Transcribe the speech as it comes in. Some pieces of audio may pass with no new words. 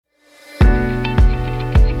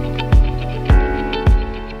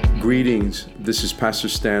Greetings, this is Pastor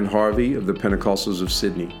Stan Harvey of the Pentecostals of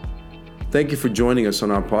Sydney. Thank you for joining us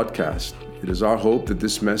on our podcast. It is our hope that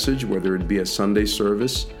this message, whether it be a Sunday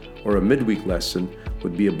service or a midweek lesson,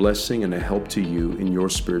 would be a blessing and a help to you in your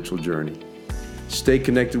spiritual journey. Stay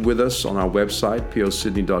connected with us on our website,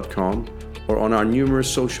 posydney.com, or on our numerous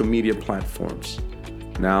social media platforms.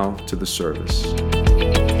 Now to the service.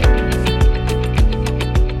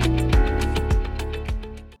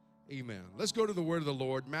 Let's go to the word of the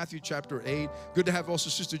Lord, Matthew chapter 8. Good to have also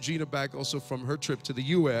Sister Gina back also from her trip to the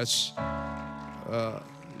U.S.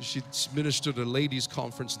 She ministered at a ladies'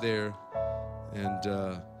 conference there,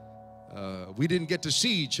 and we didn't get to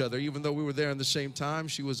see each other, even though we were there at the same time.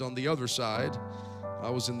 She was on the other side. I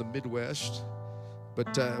was in the Midwest.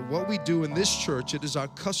 But what we do in this church, it is our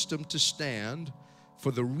custom to stand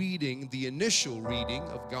for the reading, the initial reading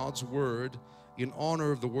of God's word in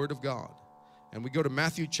honor of the word of God. And we go to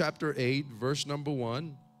Matthew chapter 8, verse number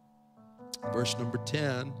 1, verse number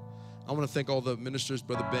 10. I want to thank all the ministers,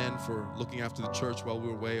 Brother Ben, for looking after the church while we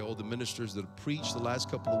were away, all the ministers that have preached the last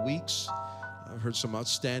couple of weeks. I've heard some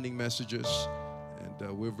outstanding messages,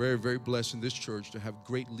 and we're very, very blessed in this church to have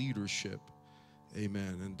great leadership.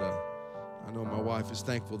 Amen. And I know my wife is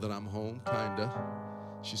thankful that I'm home, kind of.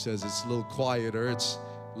 She says it's a little quieter. It's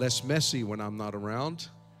less messy when I'm not around.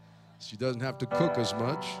 She doesn't have to cook as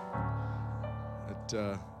much.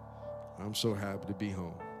 I'm so happy to be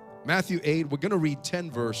home. Matthew 8, we're going to read 10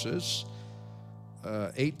 verses.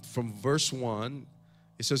 8 from verse 1.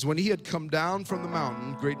 It says, when he had come down from the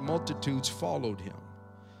mountain, great multitudes followed him.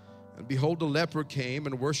 And behold, a leper came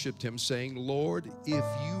and worshiped him, saying, Lord, if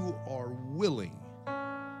you are willing,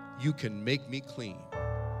 you can make me clean.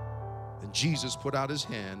 And Jesus put out his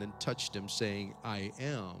hand and touched him, saying, I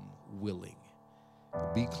am willing.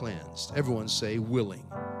 Be cleansed. Everyone say, willing.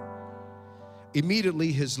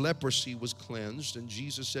 Immediately his leprosy was cleansed, and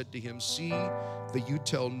Jesus said to him, see that you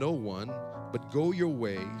tell no one, but go your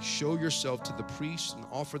way, show yourself to the priests, and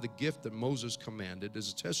offer the gift that Moses commanded as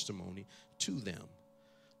a testimony to them.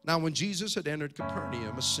 Now when Jesus had entered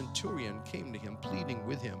Capernaum, a centurion came to him, pleading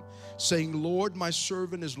with him, saying, Lord, my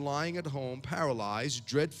servant is lying at home, paralyzed,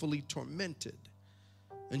 dreadfully tormented.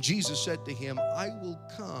 And Jesus said to him, I will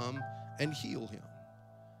come and heal him.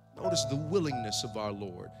 Notice the willingness of our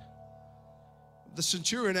Lord. The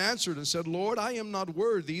centurion answered and said, Lord, I am not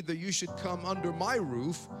worthy that you should come under my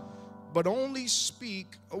roof, but only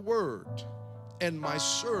speak a word, and my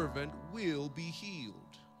servant will be healed.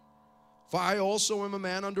 For I also am a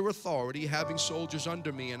man under authority, having soldiers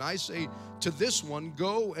under me, and I say to this one,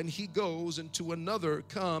 go, and he goes, and to another,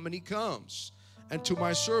 come, and he comes, and to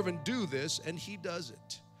my servant, do this, and he does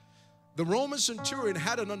it. The Roman centurion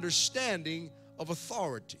had an understanding of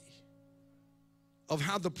authority, of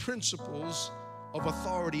how the principles of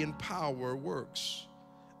authority and power works.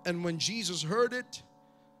 And when Jesus heard it,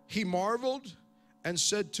 he marveled and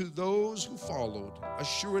said to those who followed,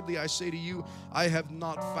 assuredly I say to you, I have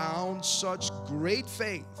not found such great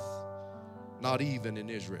faith, not even in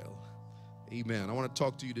Israel. Amen. I want to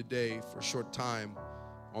talk to you today for a short time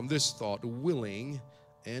on this thought, willing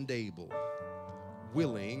and able.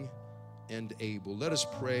 Willing and able. Let us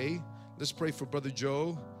pray. Let's pray for Brother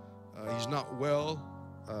Joe. He's not well.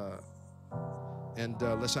 And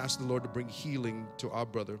let's ask the Lord to bring healing to our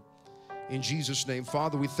brother. In Jesus' name,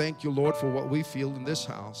 Father, we thank you, Lord, for what we feel in this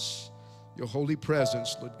house. Your holy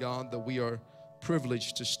presence, Lord God, that we are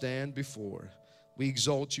privileged to stand before. We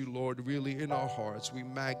exalt you, Lord, really in our hearts. We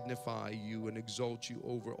magnify you and exalt you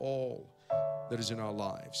over all that is in our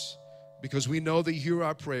lives. Because we know that you hear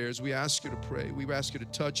our prayers, we ask you to pray. We ask you to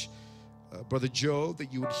touch Brother Joe,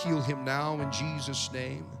 that you would heal him now in Jesus'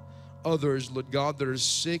 name. Others, Lord God, that are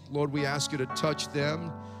sick, Lord, we ask you to touch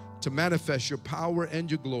them, to manifest your power and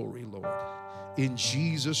your glory, Lord, in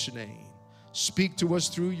Jesus' name. Speak to us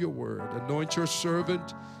through your word. Anoint your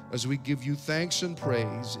servant as we give you thanks and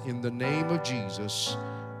praise in the name of Jesus.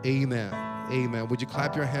 Amen. Amen. Would you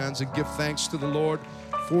clap your hands and give thanks to the Lord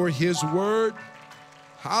for his word?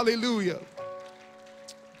 Hallelujah.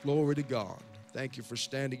 Glory to God. Thank you for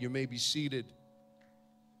standing. You may be seated.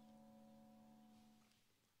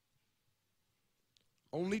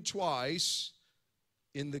 Only twice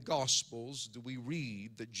in the Gospels do we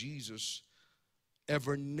read that Jesus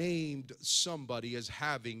ever named somebody as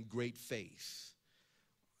having great faith.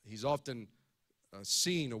 He's often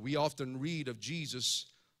seen, or we often read of Jesus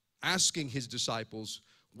asking his disciples,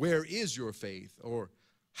 where is your faith? Or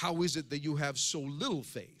how is it that you have so little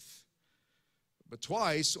faith? But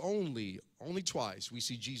twice, only twice, we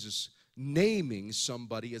see Jesus naming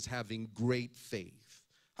somebody as having great faith.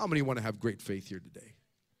 How many want to have great faith here today?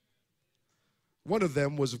 One of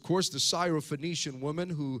them was, of course, the Syrophoenician woman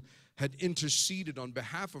who had interceded on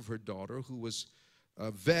behalf of her daughter, who was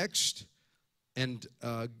vexed. And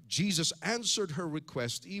Jesus answered her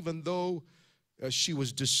request, even though she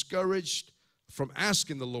was discouraged from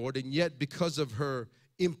asking the Lord. And yet, because of her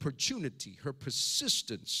importunity, her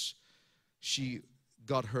persistence, she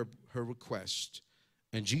got her request.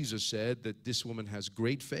 And Jesus said that this woman has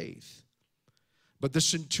great faith. But the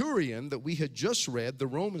centurion that we had just read, the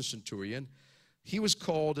Roman centurion, he was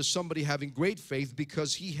called as somebody having great faith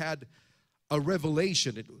because he had a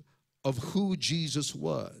revelation of who Jesus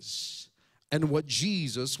was and what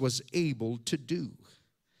Jesus was able to do.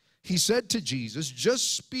 He said to Jesus,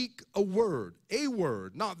 just speak a word,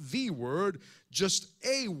 not the word, just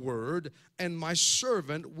a word, and my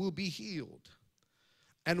servant will be healed.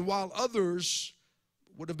 And while others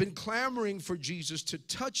would have been clamoring for Jesus to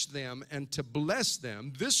touch them and to bless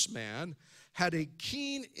them, this man had a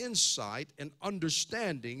keen insight and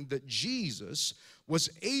understanding that Jesus was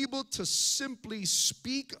able to simply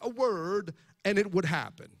speak a word and it would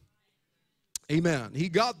happen. Amen. He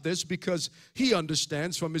got this because he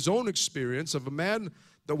understands from his own experience of a man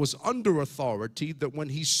that was under authority that when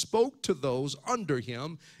he spoke to those under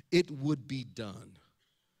him, it would be done.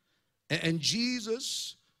 And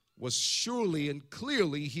Jesus was surely and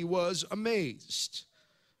clearly, he was amazed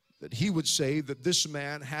that he would say that this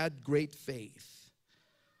man had great faith,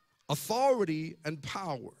 authority, and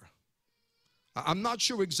power. I'm not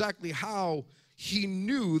sure exactly how he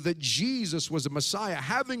knew that Jesus was a Messiah,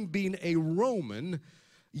 having been a Roman,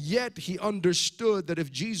 yet he understood that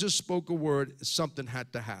if Jesus spoke a word, something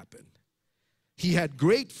had to happen. He had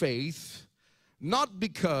great faith, not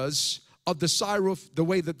because of the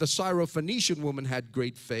way that the Syrophoenician woman had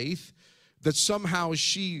great faith, that somehow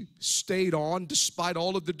she stayed on despite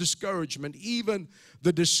all of the discouragement, even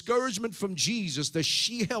the discouragement from Jesus, that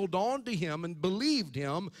she held on to him and believed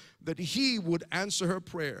him that he would answer her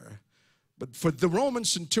prayer. But for the Roman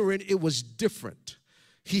centurion, it was different.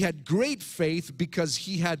 He had great faith because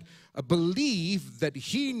he had believed that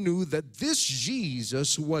he knew that this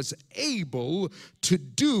Jesus was able to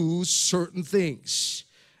do certain things.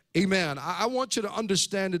 Amen. I want you to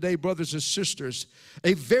understand today, brothers and sisters,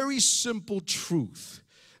 a very simple truth.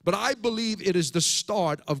 But I believe it is the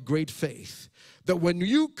start of great faith. That when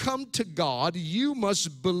you come to God, you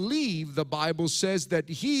must believe, the Bible says, that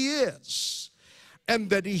he is. And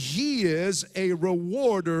that he is a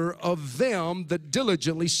rewarder of them that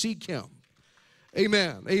diligently seek him.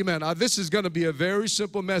 Amen. Amen. Now, this is going to be a very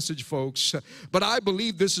simple message, folks, but I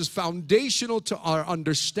believe this is foundational to our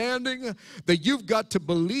understanding that you've got to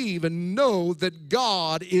believe and know that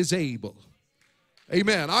God is able.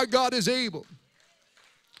 Amen. Our God is able.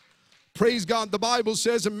 Praise God. The Bible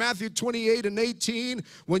says in Matthew 28:18,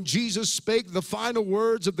 when Jesus spake the final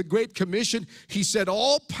words of the Great Commission, he said,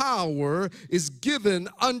 all power is given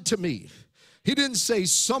unto me. He didn't say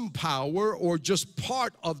some power or just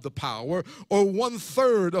part of the power or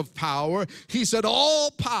 1/3 of power. He said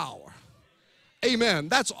all power. Amen.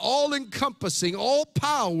 That's all encompassing. All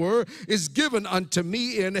power is given unto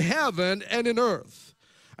me in heaven and in earth.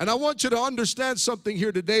 And I want you to understand something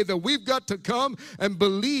here today, that we've got to come and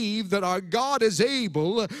believe that our God is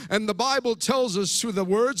able. And the Bible tells us through the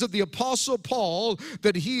words of the Apostle Paul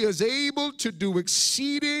that he is able to do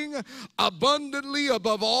exceeding abundantly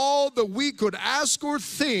above all that we could ask or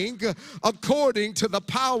think, according to the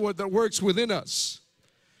power that works within us.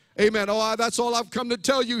 Amen. Oh, that's all I've come to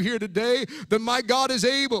tell you here today, that my God is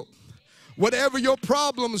able. Whatever your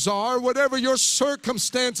problems are, whatever your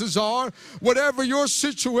circumstances are, whatever your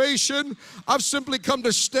situation, I've simply come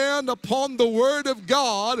to stand upon the Word of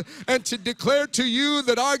God and to declare to you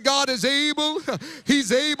that our God is able.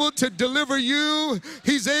 He's able to deliver you.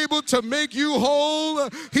 He's able to make you whole.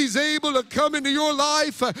 He's able to come into your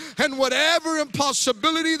life. And whatever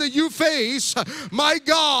impossibility that you face, my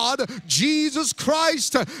God, Jesus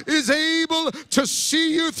Christ, is able to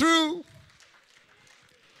see you through.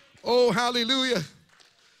 Oh, hallelujah.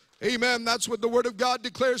 Amen. That's what the Word of God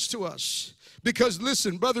declares to us. Because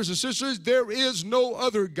listen, brothers and sisters, there is no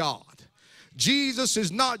other God. Jesus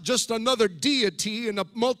is not just another deity in a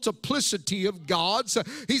multiplicity of gods.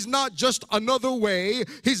 He's not just another way.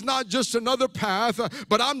 He's not just another path.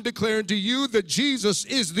 But I'm declaring to you that Jesus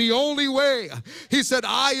is the only way. He said,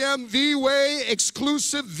 I am the way,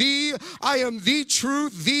 exclusive, the. I am the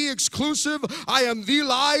truth, the exclusive. I am the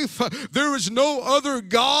life. There is no other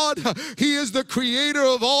God. He is the creator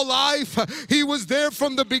of all life. He was there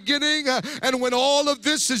from the beginning. And when all of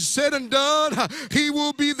this is said and done, he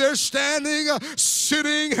will be there standing,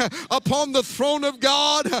 sitting upon the throne of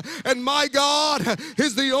God, and my God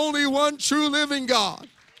is the only one true living God.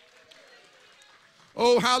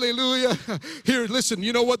 Oh, hallelujah. Here, listen,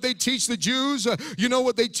 you know what they teach the Jews? You know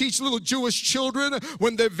what they teach little Jewish children?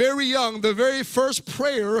 When they're very young, the very first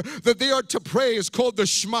prayer that they are to pray is called the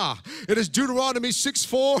Shema. It is Deuteronomy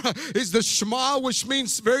 6:4 is the Shema, which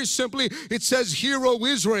means very simply, it says, Hear, O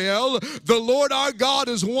Israel, the Lord our God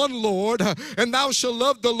is one Lord, and thou shalt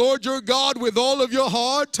love the Lord your God with all of your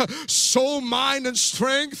heart, soul, mind, and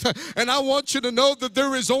strength. And I want you to know that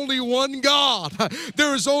there is only one God.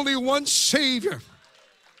 There is only one Savior.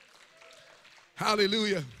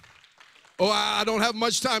 Hallelujah. Oh, I don't have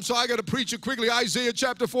much time, so I got to preach it quickly. Isaiah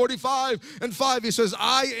chapter 45:5, he says,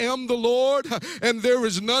 I am the Lord, and there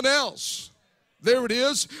is none else. There it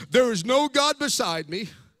is. There is no God beside me.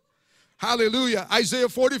 Hallelujah. Isaiah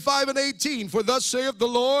 45:18, for thus saith the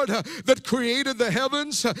Lord that created the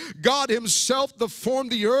heavens, God himself that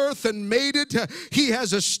formed the earth and made it. He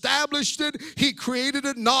has established it. He created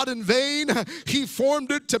it not in vain. He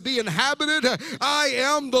formed it to be inhabited. I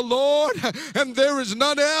am the Lord, and there is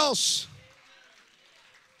none else.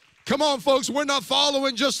 Come on, folks, we're not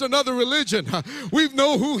following just another religion. We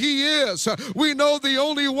know who he is. We know the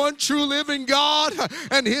only one true living God,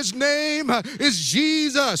 and his name is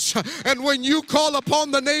Jesus. And when you call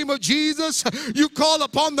upon the name of Jesus, you call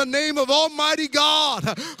upon the name of Almighty God,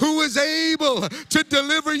 who is able to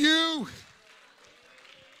deliver you.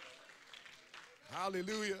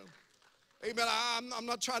 Hallelujah. Amen. I'm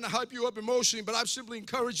not trying to hype you up emotionally, but I'm simply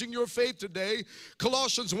encouraging your faith today.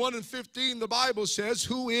 Colossians 1:15, the Bible says,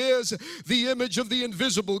 who is the image of the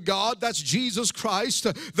invisible God? That's Jesus Christ,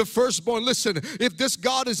 the firstborn. Listen, if this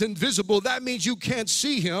God is invisible, that means you can't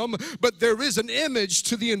see him, but there is an image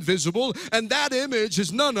to the invisible, and that image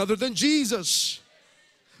is none other than Jesus.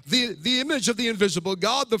 The image of the invisible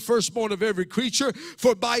God, the firstborn of every creature,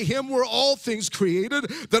 for by him were all things created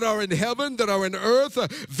that are in heaven, that are in earth,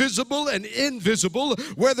 visible and invisible,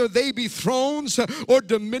 whether they be thrones or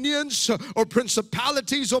dominions or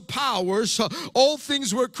principalities or powers. All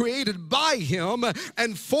things were created by him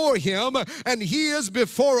and for him, and he is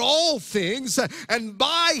before all things, and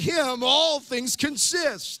by him all things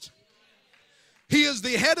consist. He is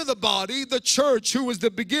the head of the body, the church, who is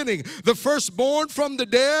the beginning, the firstborn from the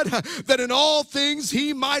dead, that in all things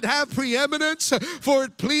he might have preeminence. For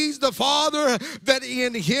it pleased the Father that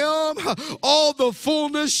in him all the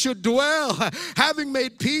fullness should dwell, having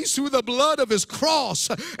made peace through the blood of his cross,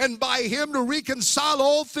 and by him to reconcile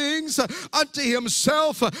all things unto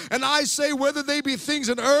himself. And I say, whether they be things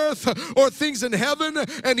in earth or things in heaven,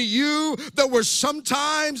 and you that were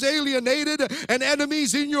sometimes alienated and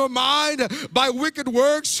enemies in your mind by wicked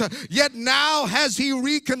works, yet now has he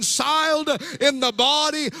reconciled in the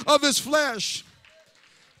body of his flesh.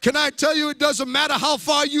 Can I tell you, it doesn't matter how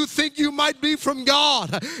far you think you might be from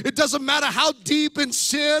God. It doesn't matter how deep in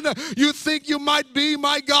sin you think you might be.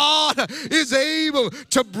 My God is able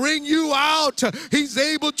to bring you out. He's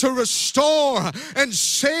able to restore and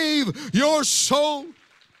save your soul.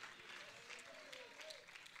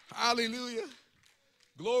 Hallelujah.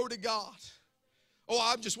 Glory to God. Oh,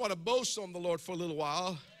 I just want to boast on the Lord for a little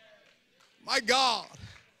while. My God,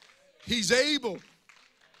 he's able.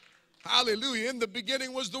 Hallelujah. In the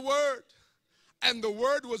beginning was the Word, and the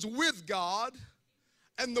Word was with God,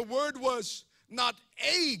 and the Word was not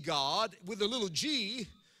a God with a little g,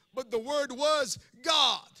 but the Word was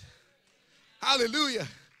God. Hallelujah.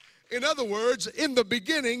 In other words, in the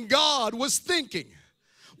beginning, God was thinking.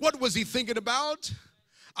 What was he thinking about?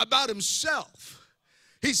 About himself.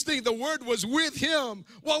 He's thinking the Word was with him.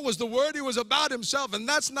 What was the Word? It was about himself. And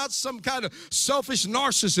that's not some kind of selfish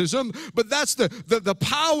narcissism, but that's the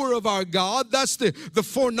power of our God. That's the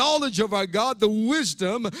foreknowledge of our God, the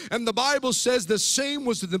wisdom. And the Bible says the same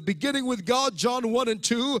was at the beginning with God, John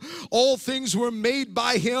 1:2. All things were made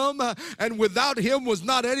by him, and without him was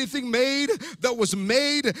not anything made that was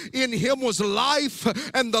made. In him was life,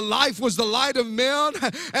 and the life was the light of men.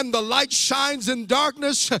 And the light shines in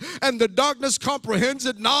darkness, and the darkness comprehends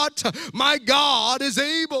it not. My God is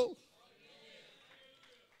able.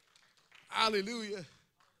 Hallelujah.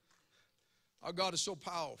 Our God is so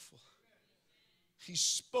powerful. He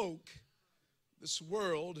spoke this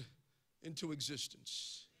world into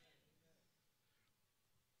existence.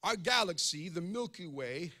 Our galaxy, the Milky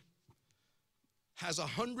Way, has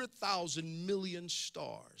 100,000 million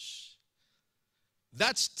stars.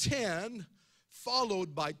 That's 10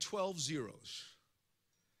 followed by 12 zeros.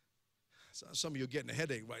 Some of you are getting a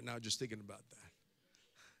headache right now just thinking about that.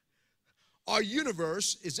 Our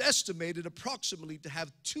universe is estimated approximately to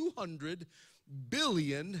have 200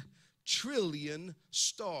 billion trillion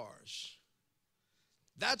stars.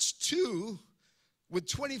 That's 2 with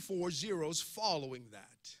 24 zeros following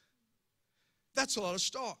that. That's a lot of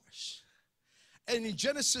stars. And in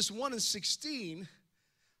Genesis 1:16,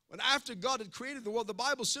 when after God had created the world, the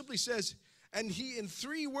Bible simply says, and he, in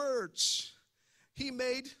 3 words, he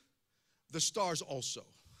made the stars also.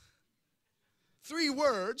 3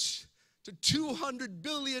 words to 200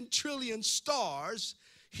 billion trillion stars,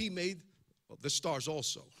 he made the stars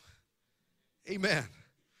also. Amen.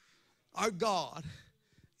 Our God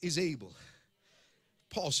is able.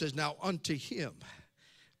 Paul says, now unto him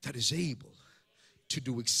that is able to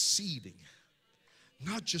do exceeding,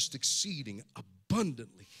 not just exceeding,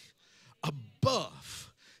 abundantly,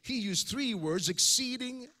 above. He used 3 words,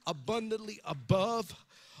 exceeding, abundantly, above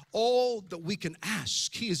all that we can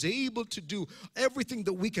ask. He is able to do everything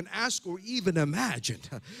that we can ask or even imagine.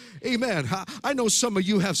 Amen. I know some of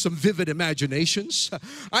you have some vivid imaginations.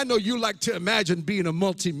 I know you like to imagine being a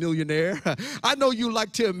multimillionaire. I know you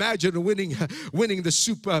like to imagine winning the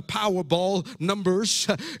Super Powerball numbers.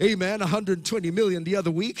 Amen. 120 million the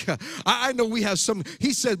other week. I know we have some.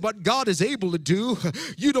 He said, what God is able to do,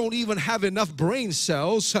 you don't even have enough brain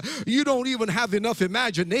cells. You don't even have enough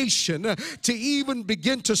imagination to even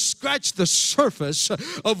begin to scratch the surface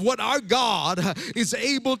of what our God is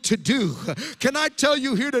able to do. Can I tell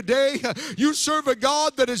you here today, you serve a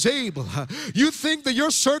God that is able. You think that your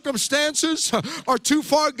circumstances are too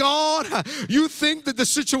far gone. You think that the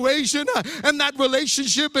situation and that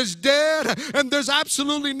relationship is dead and there's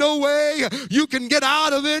absolutely no way you can get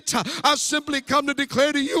out of it. I've simply come to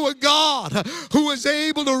declare to you a God who is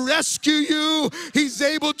able to rescue you. He's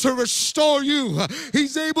able to restore you.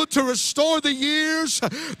 He's able to restore the years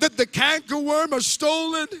that the cankerworm has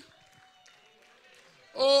stolen.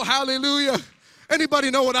 Oh, hallelujah. Anybody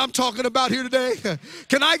know what I'm talking about here today?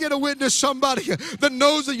 Can I get a witness, somebody that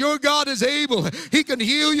knows that your God is able? He can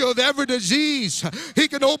heal you of every disease. He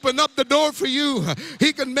can open up the door for you.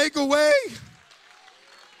 He can make a way.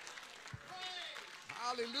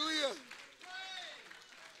 Hallelujah.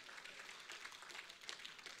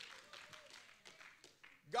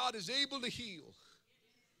 God is able to heal.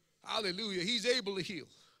 Hallelujah. He's able to heal.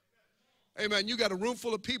 Amen. You got a room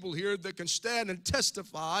full of people here that can stand and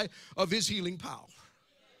testify of his healing power.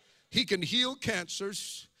 He can heal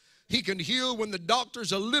cancers. He can heal when the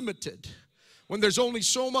doctors are limited, when there's only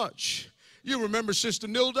so much. You remember Sister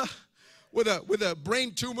Nilda? With a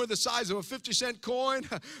brain tumor the size of a 50-cent coin.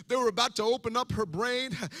 They were about to open up her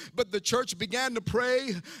brain, but the church began to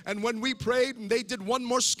pray. And when we prayed, and they did one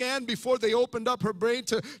more scan before they opened up her brain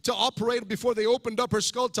to operate, before they opened up her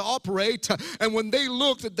skull to operate. And when they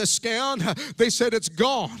looked at the scan, they said, it's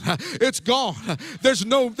gone. It's gone. There's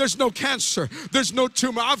no cancer. There's no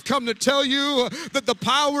tumor. I've come to tell you that the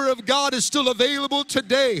power of God is still available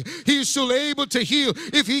today. He's still able to heal.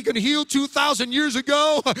 If he can heal 2,000 years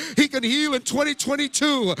ago, he can heal in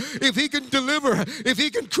 2022. If he can deliver, if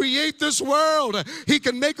he can create this world, he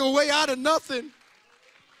can make a way out of nothing.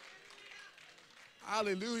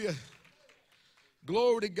 Hallelujah.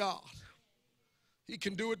 Glory to God. He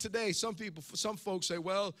can do it today. Some folks say,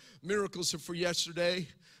 well, miracles are for yesterday.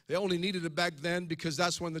 They only needed it back then because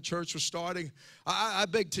that's when the church was starting. I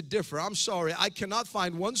beg to differ. I'm sorry. I cannot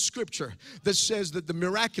find one scripture that says that the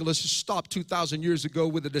miraculous stopped 2,000 years ago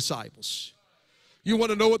with the disciples. You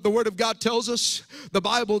want to know what the Word of God tells us? The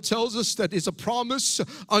Bible tells us that it's a promise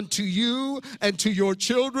unto you and to your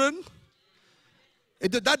children.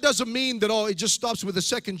 That doesn't mean that it just stops with the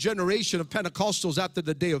second generation of Pentecostals after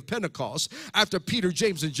the day of Pentecost, after Peter,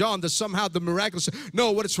 James, and John, that somehow the miraculous. No,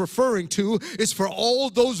 what it's referring to is for all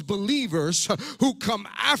those believers who come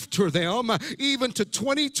after them, even to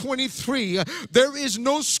 2023. There is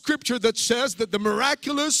no scripture that says that the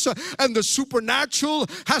miraculous and the supernatural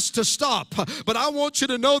has to stop. But I want you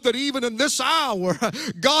to know that even in this hour,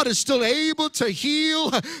 God is still able to heal.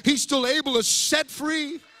 He's still able to set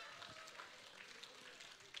free.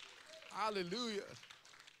 Hallelujah.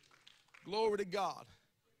 Glory to God.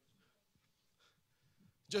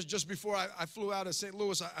 Just before I flew out of St.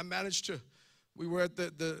 Louis, I managed to, we were at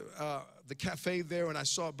the cafe there, and I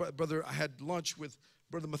saw brother, I had lunch with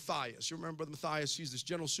Brother Matthias. You remember Brother Matthias? He's this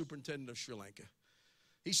general superintendent of Sri Lanka.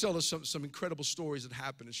 He told us some incredible stories that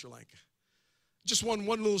happened in Sri Lanka. Just one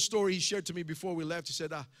little story he shared to me before we left. He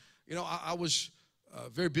said, I was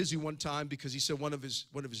very busy one time because he said one of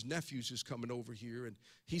his nephews is coming over here and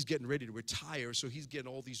he's getting ready to retire, so he's getting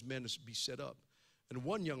all these men to be set up. And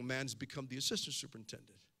one young man's become the assistant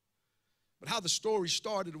superintendent. But how the story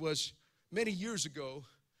started was many years ago,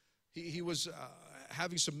 he was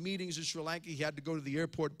having some meetings in Sri Lanka. He had to go to the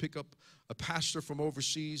airport, pick up a pastor from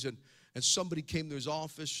overseas, and somebody came to his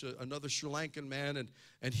office, another Sri Lankan man,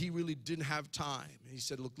 and he really didn't have time. And he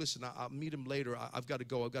said, look, listen, I'll meet him later. I've got to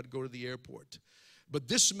go to the airport. But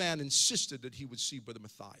this man insisted that he would see Brother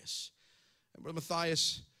Matthias. And Brother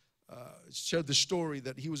Matthias shared the story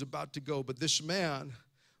that he was about to go, but this man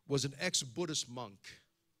was an ex-Buddhist monk.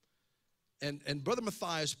 And Brother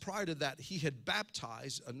Matthias, prior to that, he had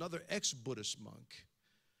baptized another ex-Buddhist monk.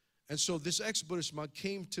 And so this ex-Buddhist monk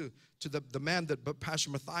came to the man that Pastor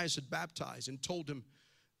Matthias had baptized and told him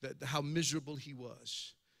that how miserable he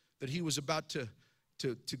was, that he was about to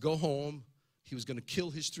go home. He was going to kill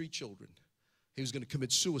his 3 children. He was going to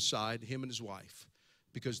commit suicide, him and his wife,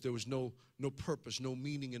 because there was no purpose, no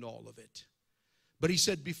meaning in all of it. But he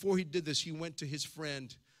said before he did this, he went to his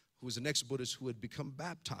friend who was an ex-Buddhist who had become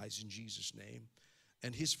baptized in Jesus' name.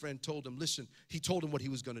 And his friend told him, listen, he told him what he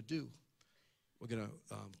was going to do. We're going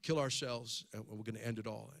to kill ourselves, and we're going to end it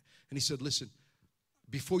all. And he said, listen,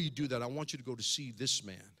 before you do that, I want you to go to see this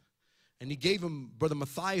man. And he gave him Brother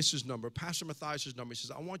Matthias's number, Pastor Matthias's number. He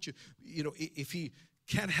says, I want you, if he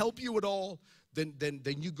can't help you at all, then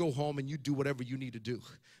you go home and you do whatever you need to do.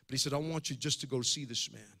 But he said, I want you just to go see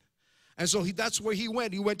this man. And so that's where he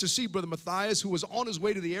went. He went to see Brother Matthias, who was on his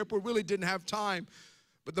way to the airport, really didn't have time.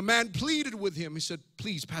 But the man pleaded with him. He said,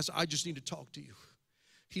 please, Pastor, I just need to talk to you.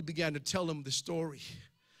 He began to tell him the story.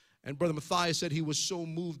 And Brother Matthias said he was so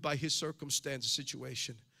moved by his circumstance,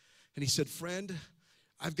 situation. And he said, friend,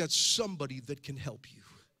 I've got somebody that can help you.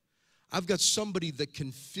 I've got somebody that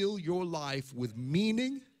can fill your life with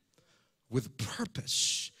meaning, with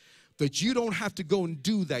purpose, that you don't have to go and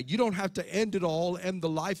do that. You don't have to end it all, end the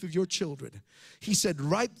life of your children. He said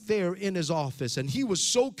right there in his office, and he was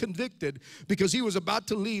so convicted because he was about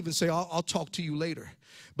to leave and say, I'll talk to you later.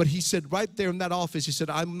 But he said right there in that office, he said,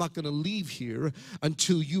 I'm not going to leave here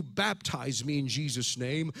until you baptize me in Jesus'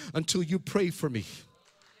 name, until you pray for me.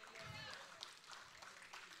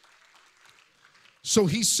 So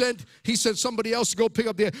he sent somebody else to go pick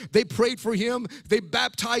up there. They prayed for him. They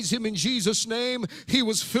baptized him in Jesus' name. He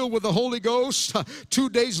was filled with the Holy Ghost. 2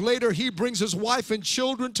 days later, he brings his wife and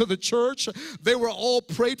children to the church. They were all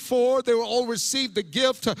prayed for. They were all received the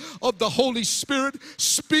gift of the Holy Spirit,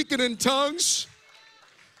 speaking in tongues.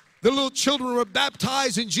 The little children were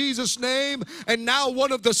baptized in Jesus' name, and now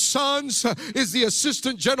one of the sons is the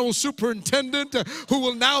assistant general superintendent who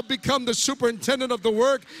will now become the superintendent of the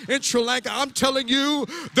work in Sri Lanka. I'm telling you,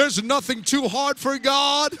 there's nothing too hard for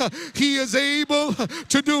God. He is able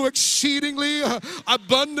to do exceedingly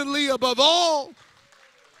abundantly above all.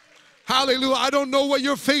 Hallelujah. I don't know what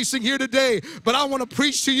you're facing here today, but I want to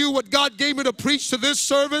preach to you what God gave me to preach to this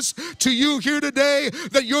service, to you here today,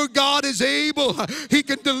 that your God is able. He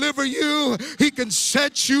can deliver you. He can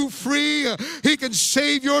set you free. He can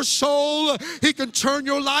save your soul. He can turn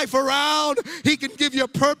your life around. He can give you a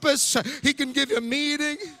purpose. He can give you a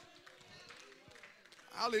meaning.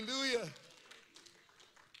 Hallelujah.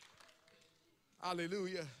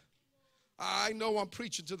 Hallelujah. I know I'm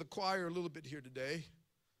preaching to the choir a little bit here today.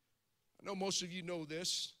 I know most of you know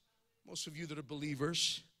this, most of you that are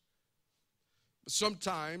believers. But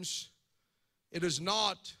sometimes it is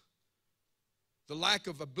not the lack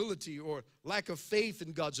of ability or lack of faith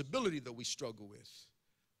in God's ability that we struggle with.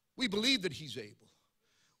 We believe that He's able.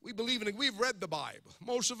 We believe in it. We've read the Bible.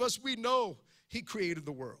 Most of us, we know He created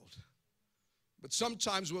the world. But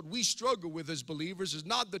sometimes what we struggle with as believers is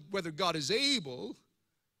not that whether God is able,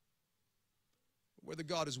 but whether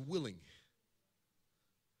God is willing.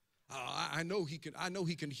 I know he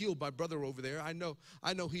can heal my brother over there. I know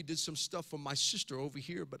he did some stuff for my sister over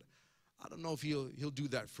here, but I don't know if he'll do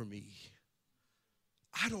that for me.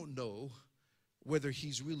 I don't know whether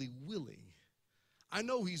he's really willing. I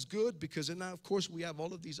know he's good because, and now of course we have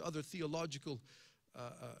all of these other theological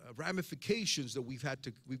ramifications that we've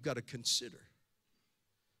got to consider.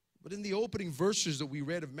 But in the opening verses that we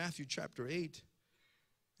read of Matthew chapter 8,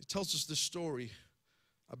 it tells us the story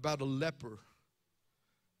about a leper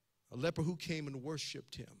who came and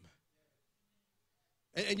worshiped him.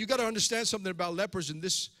 And you got to understand something about lepers in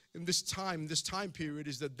this time period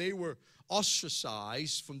is that they were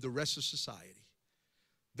ostracized from the rest of society.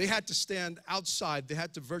 They had to stand outside. They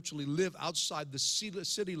had to virtually live outside the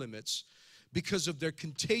city limits because of their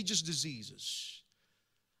contagious diseases.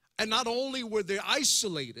 And not only were they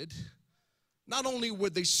isolated, not only were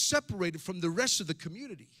they separated from the rest of the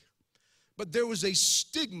community, but there was a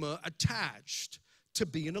stigma attached to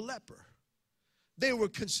being a leper. They were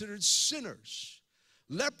considered sinners.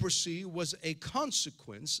 Leprosy was a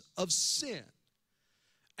consequence of sin.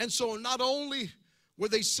 And so not only were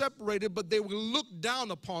they separated, but they were looked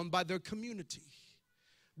down upon by their community.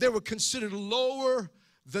 They were considered lower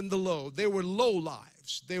than the low. They were low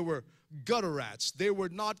lives. They were gutter rats. They were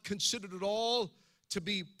not considered at all to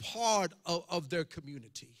be part of their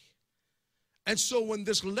community. And so when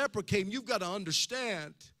this leper came, you've got to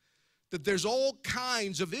understand that there's all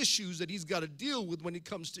kinds of issues that he's got to deal with when it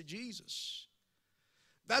comes to Jesus.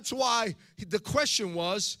 That's why the question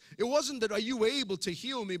was, it wasn't that are you able to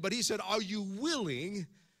heal me, but he said, are you willing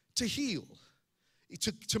to heal,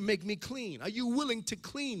 to make me clean? Are you willing to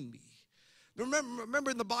clean me?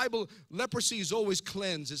 Remember in the Bible, leprosy is always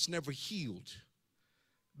cleansed. It's never healed.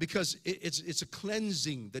 Because it's a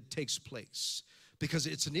cleansing that takes place. Because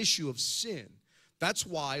it's an issue of sin. That's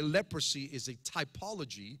why leprosy is a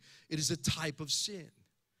typology. It is a type of sin.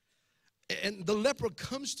 And the leper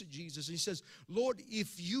comes to Jesus and he says, Lord,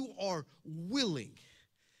 if you are willing,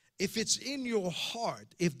 if it's in your heart,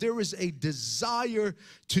 if there is a desire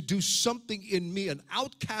to do something in me, an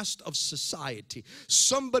outcast of society,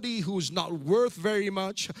 somebody who is not worth very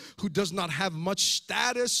much, who does not have much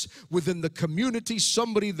status within the community,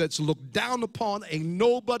 somebody that's looked down upon, a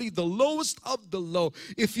nobody, the lowest of the low,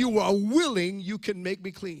 if you are willing, you can make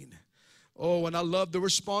me clean. Oh, and I love the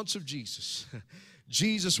response of Jesus.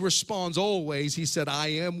 Jesus responds always. He said, I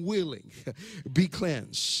am willing. Be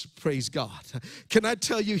cleansed. Praise God. Can I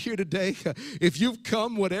tell you here today, if you've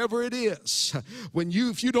come, whatever it is,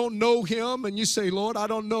 if you don't know him and you say, Lord, I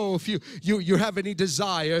don't know if you have any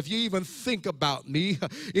desire, if you even think about me,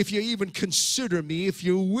 if you even consider me, if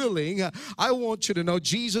you're willing, I want you to know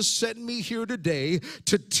Jesus sent me here today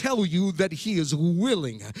to tell you that he is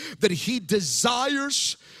willing, that he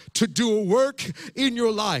desires to do a work in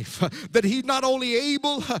your life, that he's not only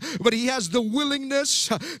able, but he has the willingness,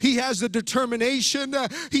 he has the determination,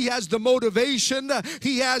 he has the motivation,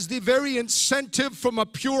 he has the very incentive from a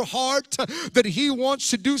pure heart that he wants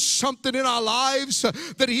to do something in our lives,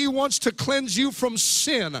 that he wants to cleanse you from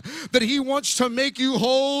sin, that he wants to make you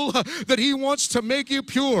whole, that he wants to make you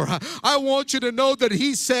pure. I want you to know that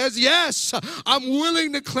he says, yes, I'm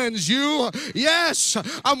willing to cleanse you. Yes,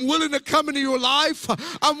 I'm willing to come into your life.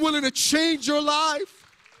 I'm willing to change your life.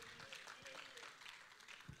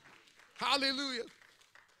 Hallelujah.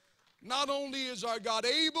 Not only is our God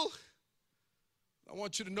able, I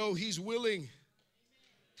want you to know he's willing.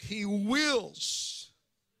 He wills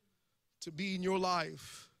to be in your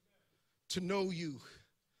life, to know you.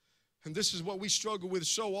 And this is what we struggle with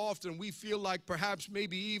so often. We feel like perhaps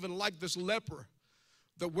maybe even like this leper,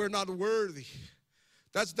 that we're not worthy.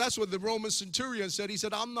 That's what the Roman centurion said. He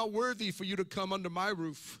said, I'm not worthy for you to come under my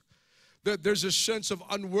roof. There's a sense of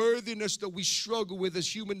unworthiness that we struggle with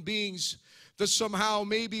as human beings, that somehow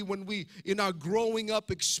maybe when in our growing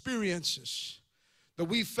up experiences, that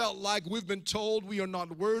we felt like we've been told we are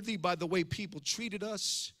not worthy by the way people treated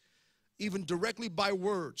us, even directly by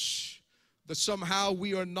words, that somehow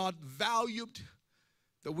we are not valued,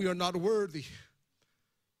 that we are not worthy.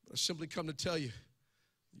 But I simply come to tell you,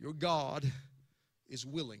 your God is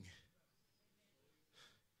willing.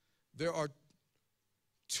 There are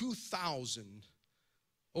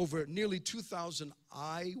nearly 2,000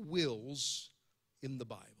 I wills in the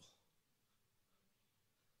Bible.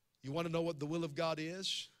 You want to know what the will of God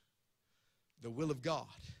is? The will of God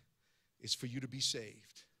is for you to be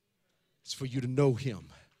saved. It's for you to know him,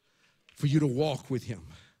 for you to walk with him,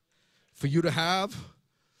 for you to have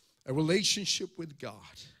a relationship with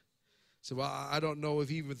God. So I don't know if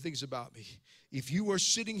he even thinks about me. If you are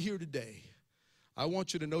sitting here today, I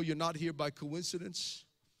want you to know you're not here by coincidence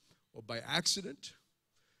or by accident.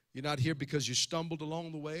 You're not here because you stumbled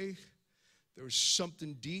along the way. There is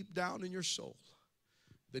something deep down in your soul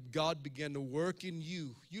that God began to work in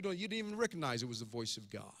you. You didn't even recognize it was the voice of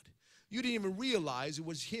God. You didn't even realize it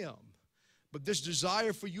was him. But this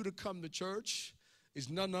desire for you to come to church is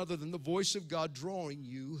none other than the voice of God drawing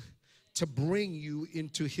you to bring you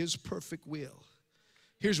into his perfect will.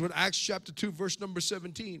 Here's what Acts chapter 2 verse number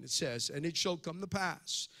 17 it says, and it shall come to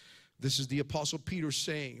pass. This is the apostle Peter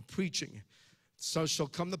saying, preaching. So shall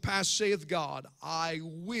come to pass, saith God, I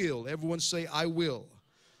will. Everyone say, I will.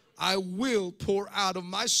 I will pour out of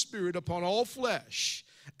my spirit upon all flesh.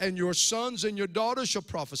 And your sons and your daughters shall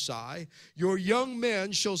prophesy. Your young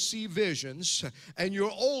men shall see visions. And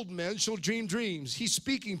your old men shall dream dreams. He's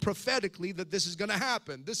speaking prophetically that this is going to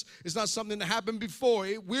happen. This is not something that happened before.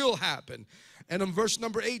 It will happen. And in verse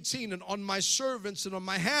number 18, and on my servants and on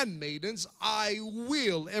my handmaidens, I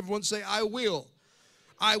will. Everyone say, I will.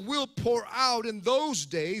 I will pour out in those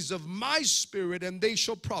days of my spirit, and they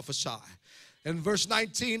shall prophesy. And verse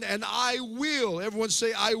 19, and I will. Everyone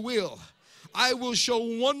say, I will. I will show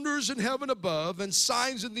wonders in heaven above and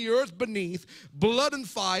signs in the earth beneath, blood and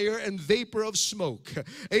fire and vapor of smoke.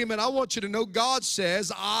 Amen. I want you to know God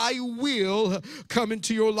says, I will come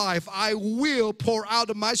into your life. I will pour out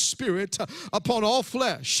of my Spirit upon all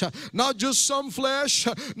flesh. Not just some flesh,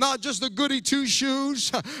 not just the goody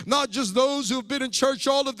two-shoes, not just those who've been in church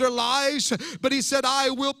all of their lives, but he said, I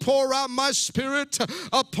will pour out my Spirit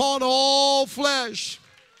upon all flesh.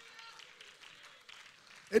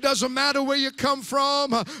 It doesn't matter where you come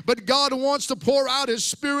from, but God wants to pour out His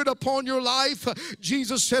Spirit upon your life.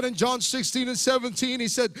 Jesus said in John 16 and 17, He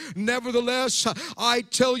said, nevertheless, I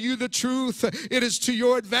tell you the truth. It is to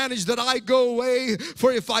your advantage that I go away.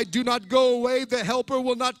 For if I do not go away, the Helper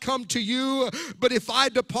will not come to you. But if I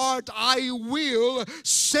depart, I will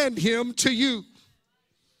send Him to you.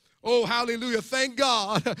 Oh, hallelujah. Thank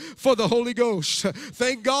God for the Holy Ghost.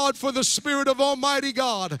 Thank God for the Spirit of Almighty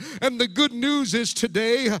God. And the good news is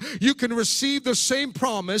today you can receive the same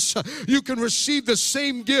promise. You can receive the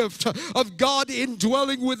same gift of God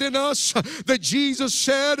indwelling within us that Jesus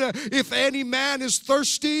said, if any man is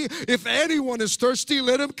thirsty, if anyone is thirsty,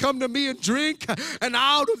 let him come to me and drink, and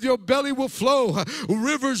out of your belly will flow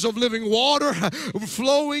rivers of living water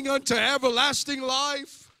flowing unto everlasting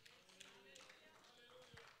life.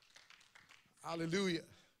 Hallelujah.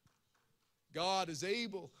 God is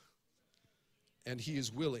able and He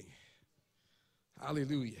is willing.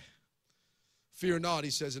 Hallelujah. Fear not,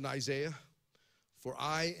 He says in Isaiah, for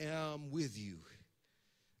I am with you.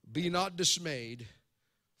 Be not dismayed,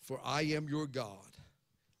 for I am your God.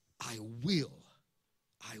 I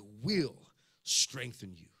will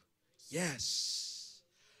strengthen you. Yes,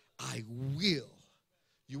 I will.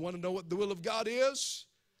 You want to know what the will of God is?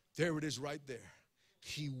 There it is right there.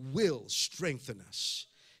 He will strengthen us.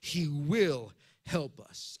 He will help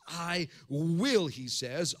us. I will, He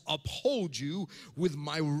says, uphold you with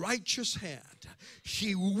my righteous hand.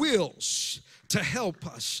 He wills to help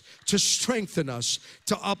us, to strengthen us,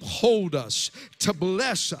 to uphold us, to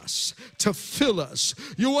bless us, to fill us.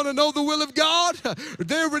 You want to know the will of God?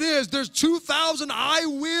 There it is. There's 2,000 I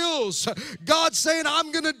wills. God's saying,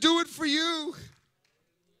 I'm going to do it for you.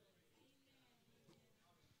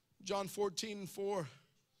 John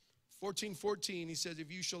 14:14, He says,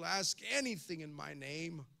 if you shall ask anything in my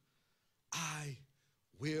name, I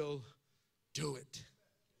will do it.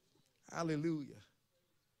 Hallelujah.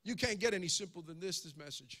 You can't get any simpler than this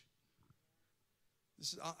message.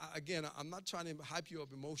 This is, again, I'm not trying to hype you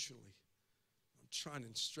up emotionally. I'm trying to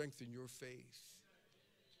strengthen your faith.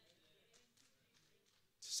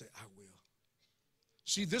 To say, I will.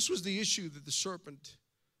 See, this was the issue that the serpent,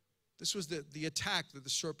 this was the attack that the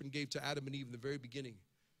serpent gave to Adam and Eve in the very beginning.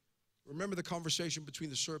 Remember the conversation between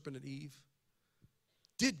the serpent and Eve?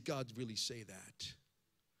 Did God really say that?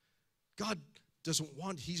 God doesn't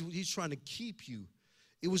want, He's trying to keep you.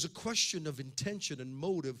 It was a question of intention and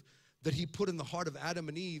motive that He put in the heart of Adam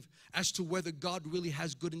and Eve as to whether God really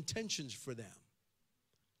has good intentions for them.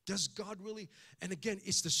 Does God really? And again,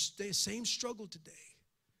 it's the same struggle today.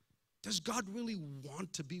 Does God really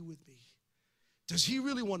want to be with me? Does He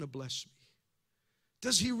really want to bless me?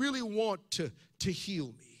 Does He really want to heal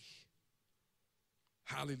me?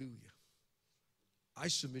 Hallelujah. I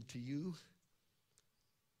submit to you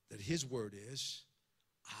that His word is,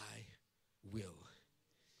 I will.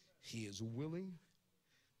 He is willing.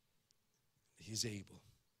 He's able.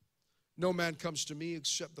 No man comes to me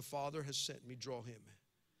except the Father has sent me, draw him.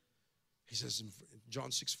 He says in John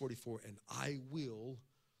 6:44, and I will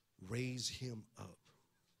raise him up.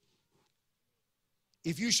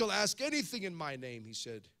 If you shall ask anything in my name, He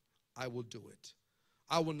said, I will do it.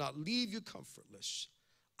 I will not leave you comfortless.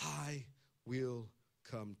 I will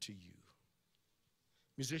come to you.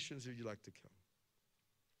 Musicians, would you like to come?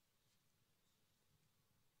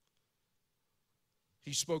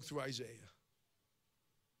 He spoke through Isaiah.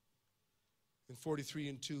 In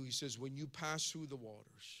 43:2, He says, when you pass through the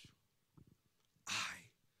waters, I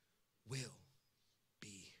will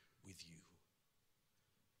be with you.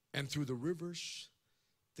 And through the rivers,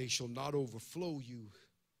 they shall not overflow you.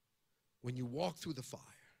 When you walk through the fire,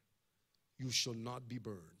 you shall not be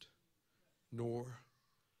burned, nor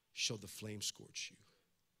shall the flame scorch you.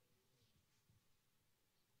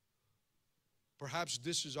 Perhaps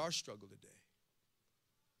this is our struggle today.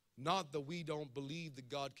 Not that we don't believe that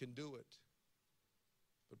God can do it,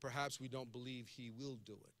 but perhaps we don't believe He will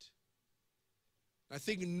do it. I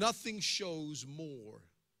think nothing shows more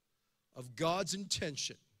of God's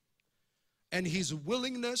intention and His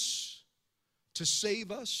willingness to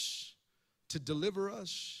save us, to deliver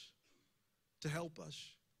us, to help us.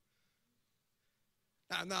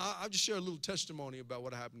 Now I'll just share a little testimony about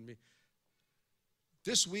what happened to me.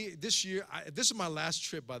 this year, this is my last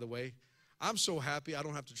trip, by the way. I'm so happy I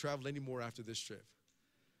don't have to travel anymore after this trip.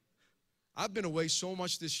 I've been away so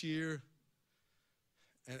much this year,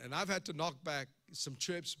 and I've had to knock back some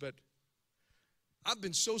trips, but I've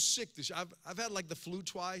been so sick this year. I've had like the flu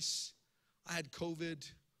twice. I had COVID.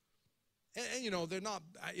 And you know, they're not,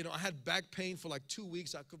 I had back pain for like 2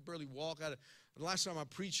 weeks. I could barely walk. The last time I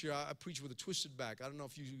preached here, I preached with a twisted back. I don't know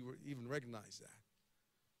if you even recognize that.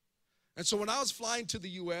 And so when I was flying to the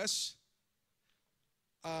U.S.,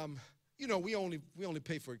 you know, we only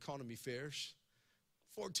pay for economy fares,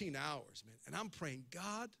 14 hours, man. And I'm praying,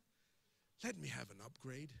 God, let me have an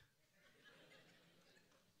upgrade.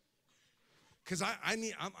 Because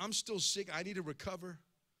I'm still sick. I need to recover.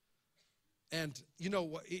 And you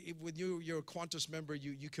know, when you're a Qantas member,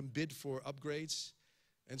 you can bid for upgrades.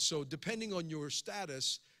 And so depending on your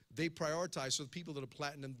status, they prioritize. So the people that are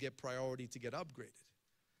platinum get priority to get upgraded.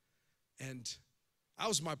 And that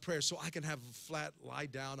was my prayer, so I can have a flat lie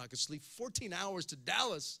down. I could sleep 14 hours to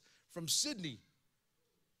Dallas from Sydney.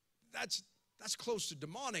 That's close to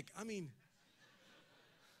demonic. I mean,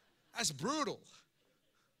 that's brutal.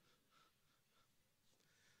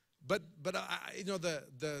 But you know,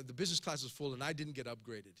 the business class was full, and I didn't get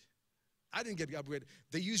upgraded.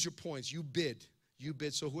 They use your points. You bid.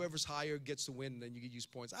 So whoever's higher gets to win, and then you can use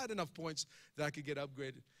points. I had enough points that I could get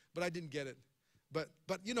upgraded, but I didn't get it. But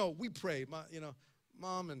you know, we prayed.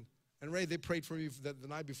 Mom and Ray, they prayed for me the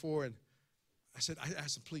night before, and I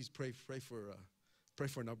asked them, please pray for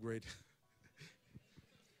an upgrade.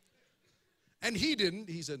 And he didn't.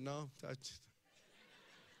 He said, no. I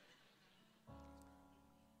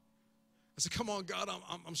said, come on, God,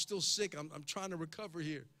 I'm still sick. I'm trying to recover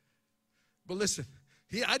here. But listen,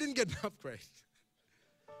 I didn't get an upgrade.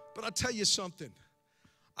 But I'll tell you something.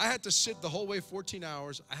 I had to sit the whole way 14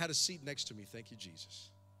 hours. I had a seat next to me. Thank you, Jesus.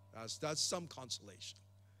 That's some consolation.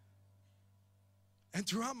 And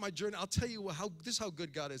throughout my journey, I'll tell you this is how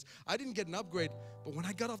good God is. I didn't get an upgrade, but when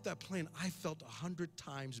I got off that plane, I felt 100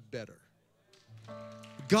 times better.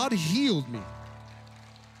 God healed me.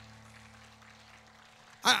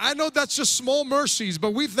 I know that's just small mercies,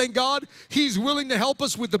 but we thank God He's willing to help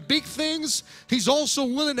us with the big things. He's also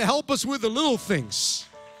willing to help us with the little things.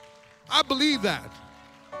 I believe that.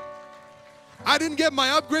 I didn't get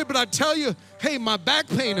my upgrade, but I tell you, hey, my back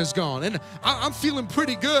pain is gone, and I'm feeling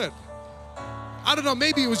pretty good. I don't know,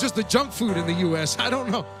 maybe it was just the junk food in the U.S. I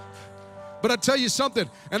don't know. But I tell you something,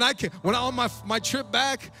 and when on my trip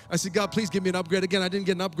back, I said, God, please give me an upgrade. Again, I didn't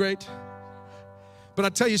get an upgrade. But I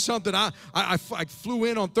tell you something, I flew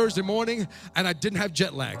in on Thursday morning, and I didn't have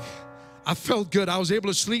jet lag. I felt good. I was able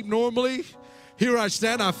to sleep normally. Here I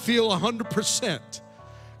stand, I feel 100%.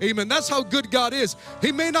 Amen. That's how good God is.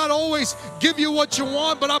 He may not always give you what you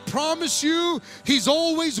want, but I promise you, He's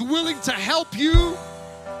always willing to help you.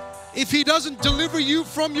 If He doesn't deliver you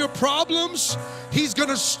from your problems, He's going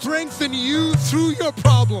to strengthen you through your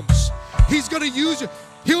problems. He's going to use you.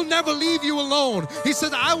 He'll never leave you alone. He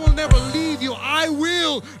said, I will never leave you. I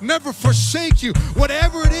will never forsake you.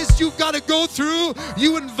 Whatever it is you've got to go through,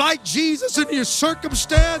 you invite Jesus into your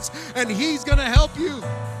circumstance, and He's going to help you.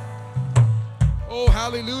 Oh,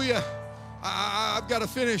 hallelujah. I've got to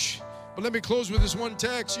finish, but let me close with this one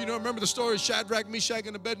text. You know, remember the story of Shadrach, Meshach,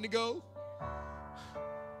 and Abednego?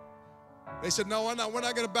 They said, no, we're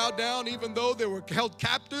not going to bow down, even though they were held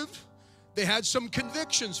captive. They had some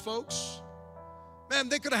convictions, folks. Man,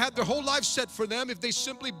 they could have had their whole life set for them if they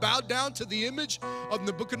simply bowed down to the image of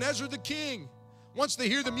Nebuchadnezzar the king. Once they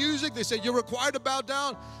hear the music, they say, you're required to bow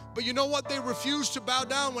down. But you know what? They refused to bow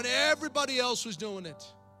down when everybody else was doing it.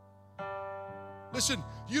 Listen,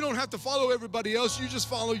 you don't have to follow everybody else. You just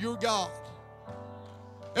follow your God.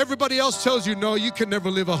 Everybody else tells you, no, you can never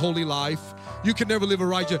live a holy life. You can never live a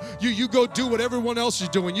righteous. You go do what everyone else is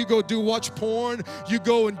doing. You go watch porn. You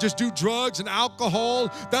go and just do drugs and alcohol.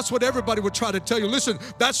 That's what everybody would try to tell you. Listen,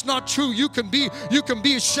 that's not true. You can be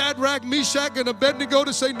a Shadrach, Meshach, and Abednego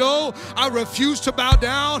to say, no, I refuse to bow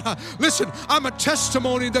down. Listen, I'm a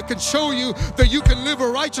testimony that can show you that you can live a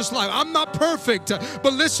righteous life. I'm not perfect,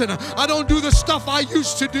 but listen, I don't do the stuff I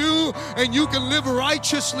used to do, and you can live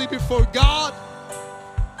righteously before God.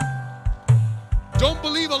 Don't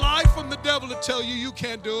believe a lie from the devil to tell you you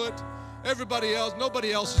can't do it. Nobody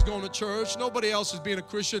else is going to church. Nobody else is being a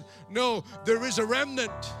Christian. No, there is a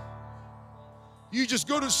remnant. You just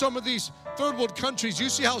go to some of these third world countries, you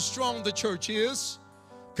see how strong the church is.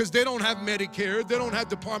 Because they don't have Medicare, they don't have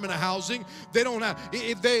Department of Housing, they don't have,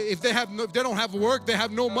 if they don't have work, they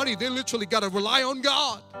have no money. They literally got to rely on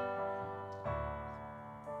God.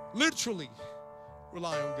 Literally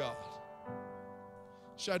rely on God.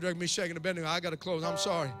 Shadrach, Meshach, and Abednego, I got to close. I'm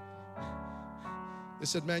sorry. They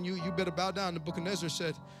said, man, you better bow down. Nebuchadnezzar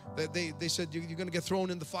said, that they said, you're going to get thrown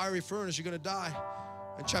in the fiery furnace. You're going to die.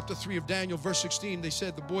 In chapter 3 of Daniel, verse 16,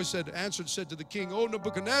 the boy said to the king, oh,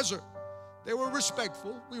 Nebuchadnezzar. They were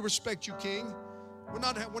respectful. We respect you, king. We're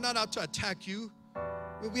not out to attack you.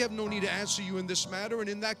 We have no need to answer you in this matter. And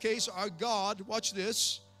in that case, our God, watch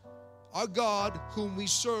this, our God whom we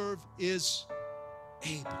serve is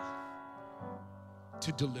able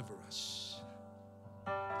to deliver us.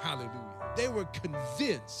 Hallelujah. They were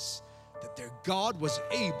convinced that their God was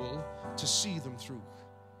able to see them through.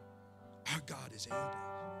 Our God is able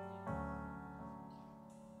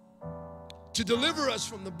to deliver us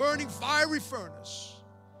from the burning fiery furnace.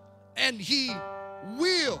 And He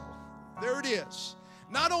will. There it is.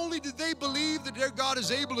 Not only did they believe that their God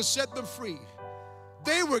is able to set them free,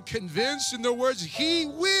 they were convinced, in their words, He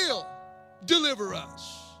will deliver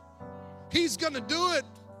us. He's going to do it.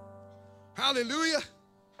 Hallelujah.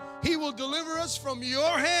 He will deliver us from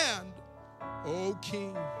your hand, O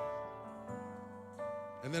King.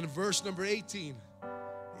 And then verse number 18.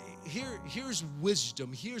 Here's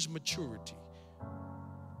wisdom. Here's maturity.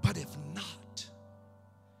 But if not,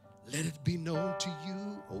 let it be known to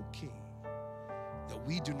you, O King, that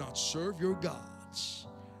we do not serve your gods,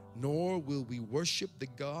 nor will we worship the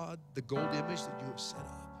gold image that you have set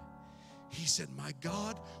up. He said, my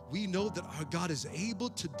God, we know that our God is able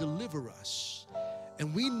to deliver us.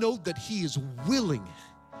 And we know that He is willing,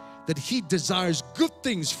 that He desires good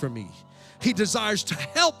things for me. He desires to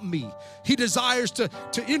help me. He desires to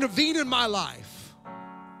intervene in my life.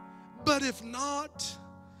 But if not,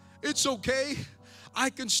 it's okay. I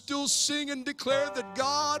can still sing and declare that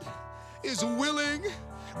God is willing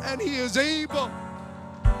and He is able.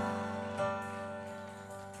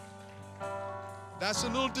 That's a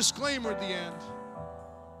little disclaimer at the end.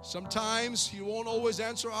 Sometimes He won't always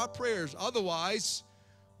answer our prayers. Otherwise,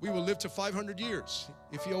 we will live to 500 years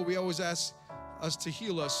if He always asks us to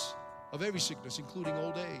heal us of every sickness, including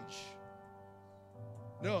old age.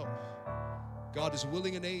 No, God is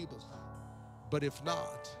willing and able. But if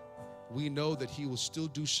not, we know that He will still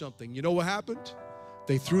do something. You know what happened?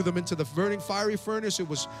 They threw them into the burning fiery furnace. It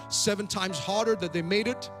was 7 times harder that they made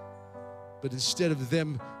it. But instead of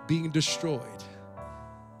them being destroyed,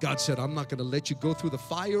 God said, I'm not going to let you go through the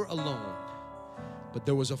fire alone. But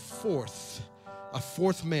there was a fourth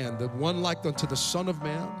man, the one like unto the Son of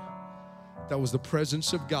Man. That was the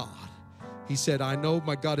presence of God. He said, I know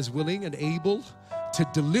my God is willing and able to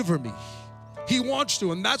deliver me. He wants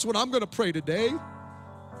to, and that's what I'm going to pray today.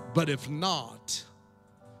 But if not,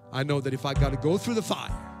 I know that if I got to go through the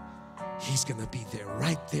fire, He's going to be there,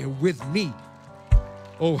 right there with me.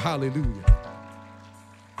 Oh, hallelujah.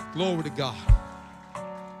 Glory to God.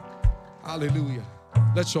 Hallelujah.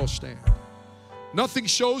 Let's all stand. Nothing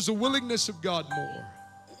shows the willingness of God more.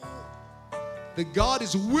 That God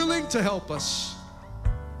is willing to help us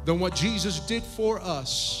than what Jesus did for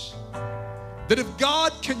us. That if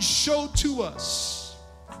God can show to us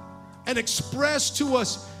and express to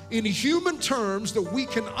us in human terms that we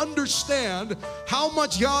can understand how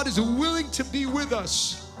much God is willing to be with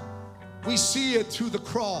us, we see it through the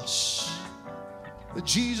cross. That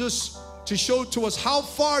Jesus, to show to us how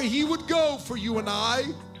far He would go for you and I,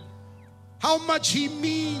 how much He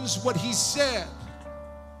means what He said,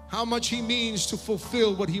 how much He means to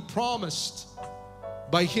fulfill what He promised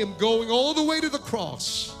by Him going all the way to the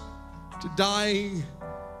cross, to dying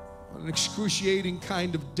an excruciating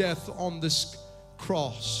kind of death on this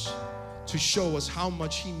cross, to show us how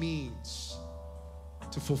much He means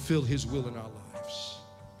to fulfill His will in our lives.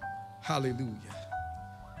 Hallelujah.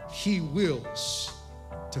 He wills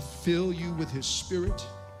to fill you with His Spirit,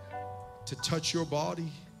 to touch your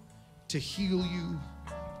body, to heal you,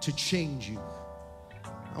 to change you.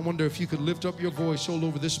 I wonder if you could lift up your voice all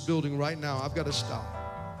over this building right now. I've got to stop.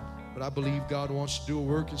 But I believe God wants to do a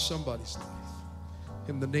work in somebody's life.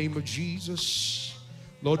 In the name of Jesus,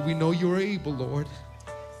 Lord, we know You're able, Lord.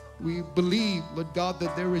 We believe, Lord God,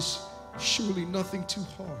 that there is surely nothing too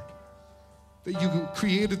hard. That You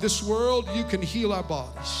created this world, You can heal our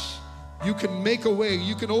bodies. You can make a way.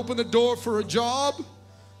 You can open the door for a job.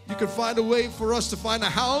 You can find a way for us to find a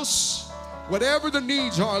house. Whatever the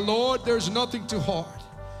needs are, Lord, there's nothing too hard.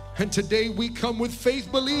 And today we come with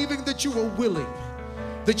faith, believing that You are willing,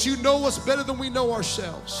 that You know us better than we know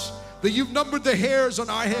ourselves, that You've numbered the hairs on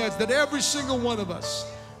our heads, that every single one of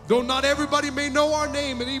us, though not everybody may know our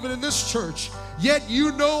name, and even in this church, yet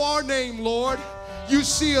You know our name, Lord. You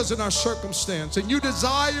see us in our circumstance, and You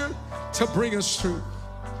desire to bring us through.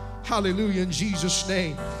 Hallelujah, in Jesus'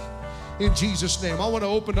 name. In Jesus' name. I want to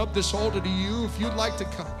open up this altar to you if you'd like to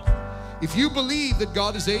come. If you believe that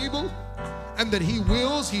God is able and that He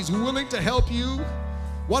wills, He's willing to help you,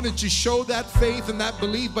 Why don't you show that faith and that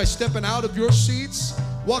belief by stepping out of your seats,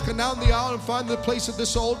 walking down the aisle and finding the place at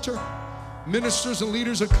this altar? Ministers and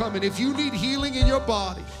leaders are coming. If you need healing in your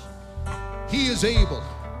body, He is able.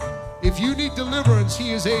 If you need deliverance,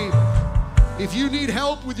 He is able. If you need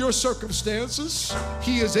help with your circumstances,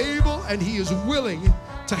 He is able and He is willing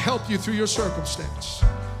to help you through your circumstance.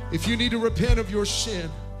 If you need to repent of your sin,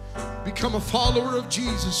 become a follower of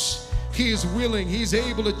Jesus, He is willing, He's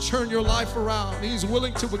able to turn your life around. He's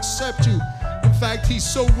willing to accept you. In fact, He's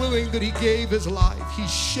so willing that He gave His life. He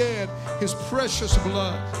shed His precious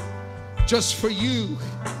blood just for you,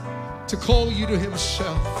 to call you to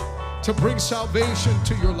Himself, to bring salvation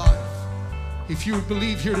to your life. If you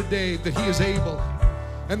believe here today that He is able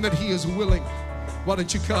and that He is willing, why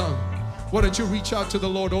don't you come? Why don't you reach out to the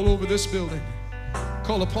Lord all over this building?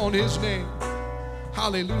 Call upon His name.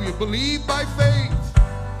 Hallelujah. Believe by faith.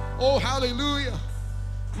 Oh, hallelujah.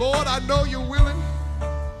 Lord, I know You're willing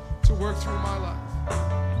to work through my life.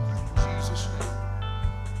 In Jesus' name.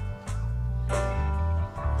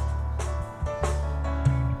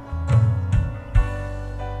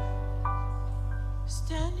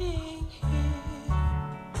 Standing